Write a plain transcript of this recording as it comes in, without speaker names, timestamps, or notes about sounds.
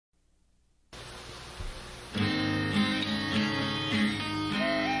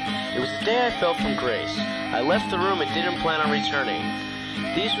The day I fell from grace, I left the room and didn't plan on returning.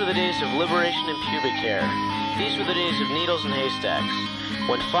 These were the days of liberation and pubic hair. These were the days of needles and haystacks,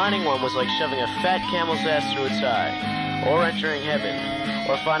 when finding one was like shoving a fat camel's ass through its eye, or entering heaven,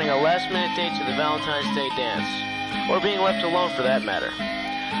 or finding a last-minute date to the Valentine's Day dance, or being left alone for that matter.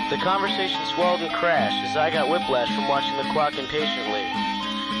 The conversation swelled and crashed as I got whiplash from watching the clock impatiently.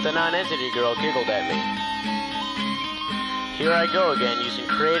 The non-entity girl giggled at me. Here I go again, using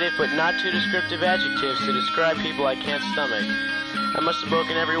creative but not too descriptive adjectives to describe people I can't stomach. I must have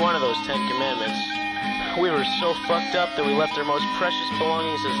broken every one of those 10 commandments. We were so fucked up that we left our most precious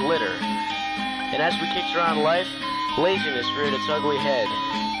belongings as litter. And as we kicked around life, laziness reared its ugly head.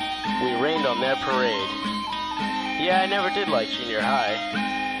 We rained on their parade. Yeah, I never did like junior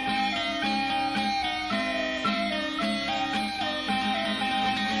high.